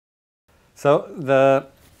So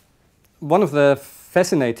one of the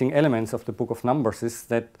fascinating elements of the book of Numbers is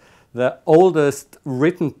that the oldest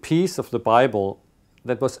written piece of the Bible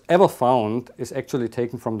that was ever found is actually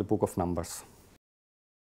taken from the book of Numbers.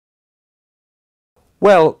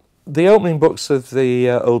 Well, the opening books of the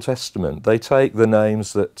Old Testament, they take the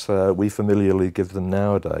names that we familiarly give them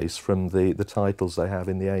nowadays from the titles they have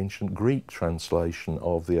in the ancient Greek translation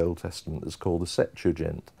of the Old Testament that's called the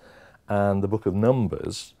Septuagint. And the book of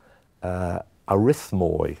Numbers,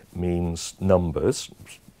 arithmoi means numbers,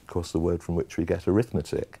 of course the word from which we get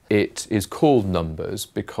arithmetic. It is called Numbers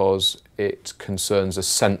because it concerns a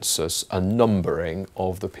census, a numbering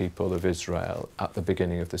of the people of Israel at the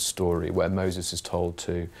beginning of this story, where Moses is told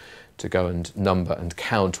to go and number and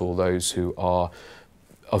count all those who are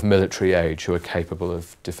of military age, who are capable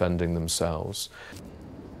of defending themselves.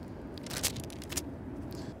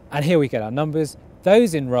 And here we get our numbers.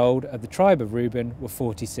 Those enrolled at the tribe of Reuben were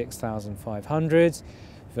 46,500.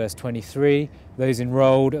 Verse 23, those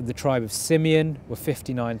enrolled at the tribe of Simeon were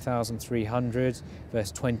 59,300.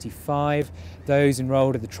 Verse 25, those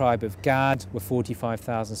enrolled at the tribe of Gad were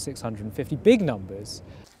 45,650. Big numbers.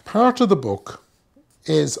 Part of the book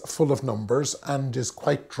is full of numbers and is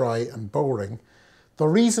quite dry and boring. The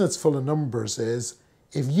reason it's full of numbers is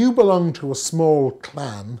if you belong to a small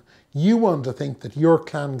clan, you want to think that your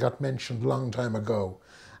clan got mentioned a long time ago.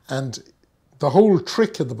 And the whole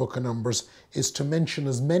trick of the book of Numbers is to mention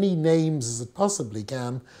as many names as it possibly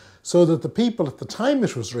can so that the people at the time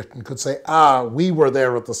it was written could say, ah, we were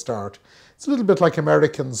there at the start. It's a little bit like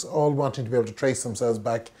Americans all wanting to be able to trace themselves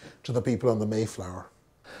back to the people on the Mayflower.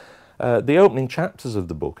 The opening chapters of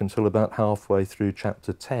the book, until about halfway through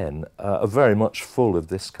chapter 10, are very much full of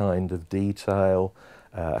this kind of detail,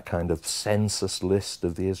 a kind of census list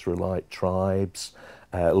of the Israelite tribes,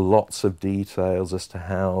 lots of details as to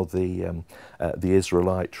how the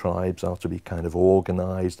Israelite tribes are to be kind of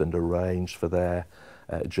organised and arranged for their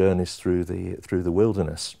journeys through the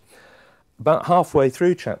wilderness. About halfway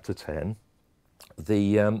through chapter 10,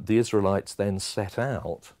 the Israelites then set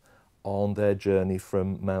out on their journey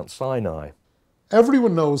from Mount Sinai.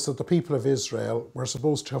 Everyone knows that the people of Israel were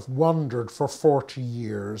supposed to have wandered for 40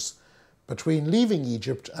 years between leaving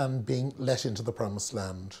Egypt and being let into the Promised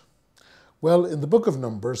Land. Well, in the book of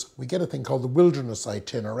Numbers, we get a thing called the Wilderness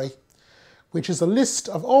Itinerary, which is a list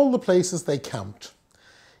of all the places they camped.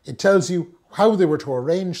 It tells you how they were to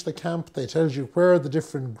arrange the camp, it tells you where the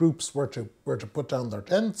different groups were to put down their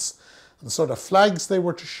tents, and the sort of flags they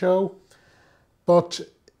were to show. But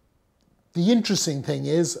the interesting thing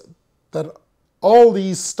is that all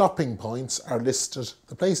these stopping points are listed,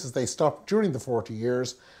 the places they stopped during the 40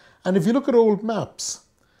 years, and if you look at old maps,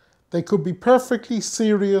 they could be perfectly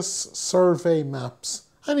serious survey maps,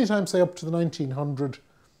 anytime say up to the 1900,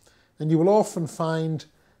 and you will often find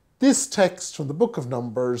this text from the book of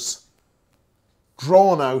Numbers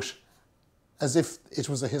drawn out as if it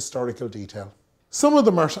was a historical detail. Some of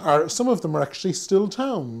them are actually still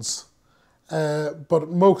towns, but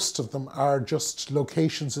most of them are just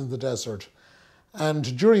locations in the desert.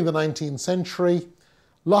 And during the 19th century,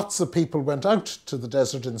 lots of people went out to the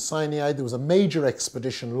desert in Sinai. There was a major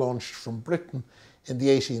expedition launched from Britain in the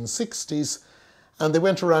 1860s, and they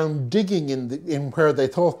went around digging in where they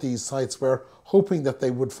thought these sites were, hoping that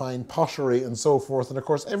they would find pottery and so forth. And of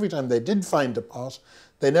course, every time they did find a pot,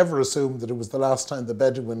 they never assumed that it was the last time the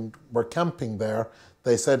Bedouin were camping there.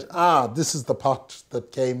 They said, ah, this is the pot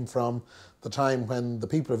that came from the time when the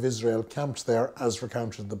people of Israel camped there, as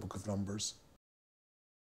recounted in the book of Numbers.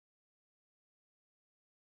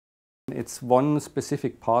 It's one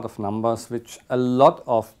specific part of Numbers which a lot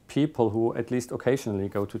of people who at least occasionally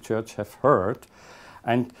go to church have heard,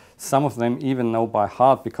 and some of them even know by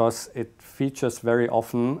heart because it features very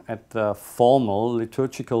often at the formal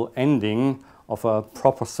liturgical ending of a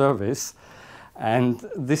proper service. And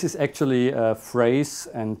this is actually a phrase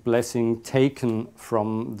and blessing taken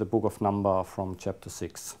from the book of Numbers from chapter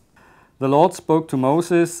 6. The Lord spoke to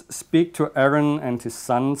Moses, "Speak to Aaron and his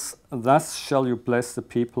sons, thus shall you bless the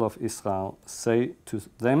people of Israel. Say to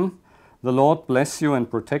them, the Lord bless you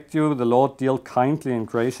and protect you, the Lord deal kindly and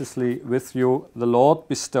graciously with you, the Lord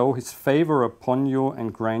bestow his favor upon you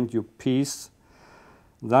and grant you peace.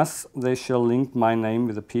 Thus they shall link my name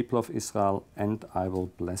with the people of Israel, and I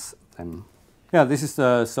will bless them." Yeah, this is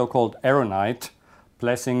the so-called Aaronite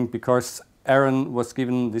blessing, because Aaron was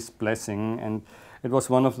given this blessing, and it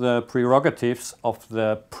was one of the prerogatives of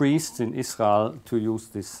the priests in Israel to use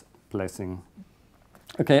this blessing.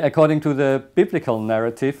 Okay, according to the biblical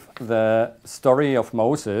narrative, the story of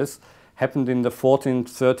Moses happened in the 14th,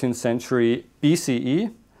 13th century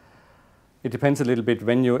BCE. It depends a little bit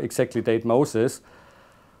when you exactly date Moses.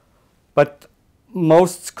 But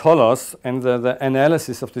most scholars and the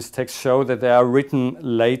analysis of this text show that they are written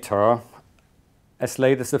later, as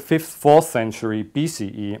late as the 5th, 4th century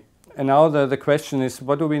BCE. And now the question is,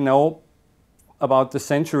 what do we know about the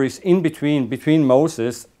centuries in between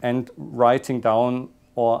Moses and writing down,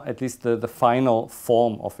 or at least the final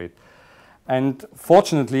form of it? And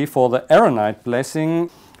fortunately for the Aaronite blessing,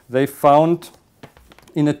 they found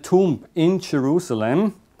in a tomb in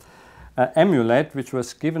Jerusalem an amulet which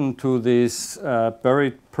was given to this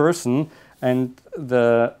buried person, and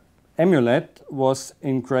the amulet was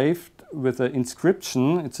engraved with an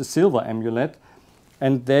inscription. It's a silver amulet,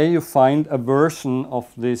 and there you find a version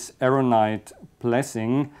of this Aaronite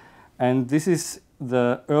blessing, and this is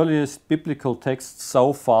the earliest biblical text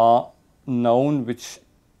so far known which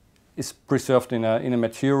is preserved in a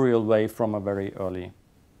material way from a very early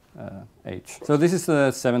age. So this is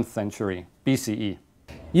the 7th century BCE.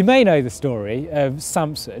 You may know the story of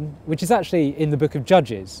Samson, which is actually in the book of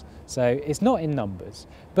Judges, so it's not in Numbers.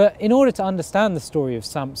 But in order to understand the story of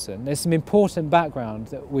Samson, there's some important background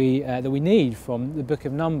that we need from the book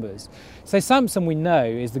of Numbers. So Samson, we know,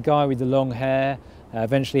 is the guy with the long hair,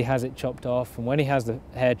 eventually has it chopped off, and when he has the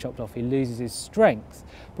hair chopped off, he loses his strength.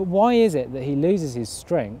 But why is it that he loses his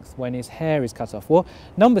strength when his hair is cut off? Well,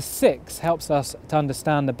 number 6 helps us to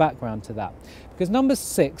understand the background to that, because number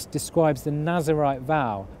 6 describes the Nazirite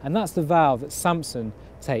vow, and that's the vow that Samson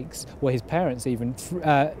takes, or his parents even,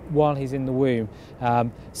 while he's in the womb.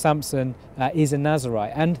 Samson is a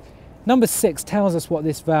Nazirite, and number 6 tells us what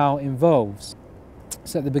this vow involves.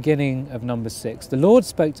 So at the beginning of number 6, the Lord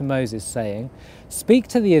spoke to Moses saying, "Speak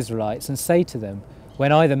to the Israelites and say to them,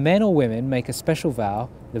 when either men or women make a special vow,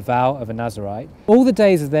 the vow of a Nazirite, all the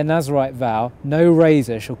days of their Nazirite vow, no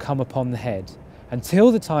razor shall come upon the head,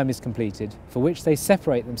 until the time is completed, for which they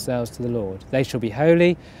separate themselves to the Lord. They shall be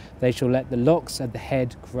holy, they shall let the locks of the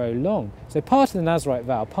head grow long." So part of the Nazirite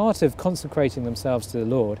vow, part of consecrating themselves to the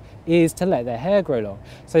Lord, is to let their hair grow long.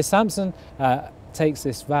 So Samson takes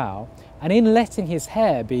this vow, and in letting his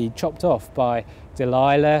hair be chopped off by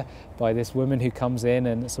Delilah, by this woman who comes in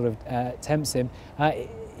and sort of tempts him,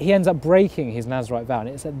 he ends up breaking his Nazirite vow, and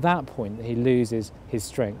it's at that point that he loses his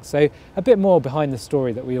strength. So a bit more behind the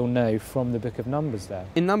story that we all know from the book of Numbers there.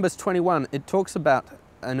 In Numbers 21, it talks about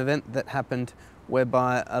an event that happened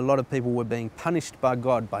whereby a lot of people were being punished by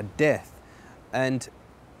God by death, and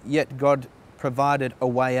yet God provided a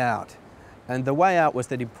way out. And the way out was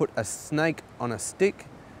that he put a snake on a stick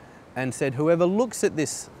and said, whoever looks at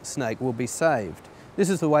this snake will be saved. This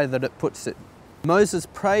is the way that it puts it. Moses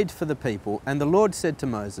prayed for the people, and the Lord said to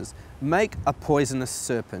Moses, "Make a poisonous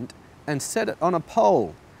serpent and set it on a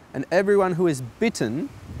pole, and everyone who is bitten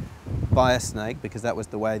by a snake," because that was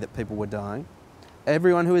the way that people were dying,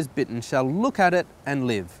 "everyone who is bitten shall look at it and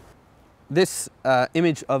live." This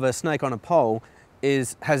image of a snake on a pole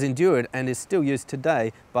has endured and is still used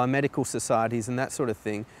today by medical societies and that sort of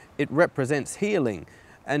thing. It represents healing,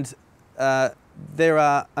 and there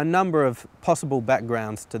are a number of possible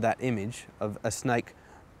backgrounds to that image of a snake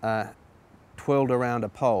twirled around a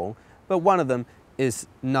pole, but one of them is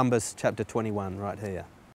Numbers chapter 21 right here.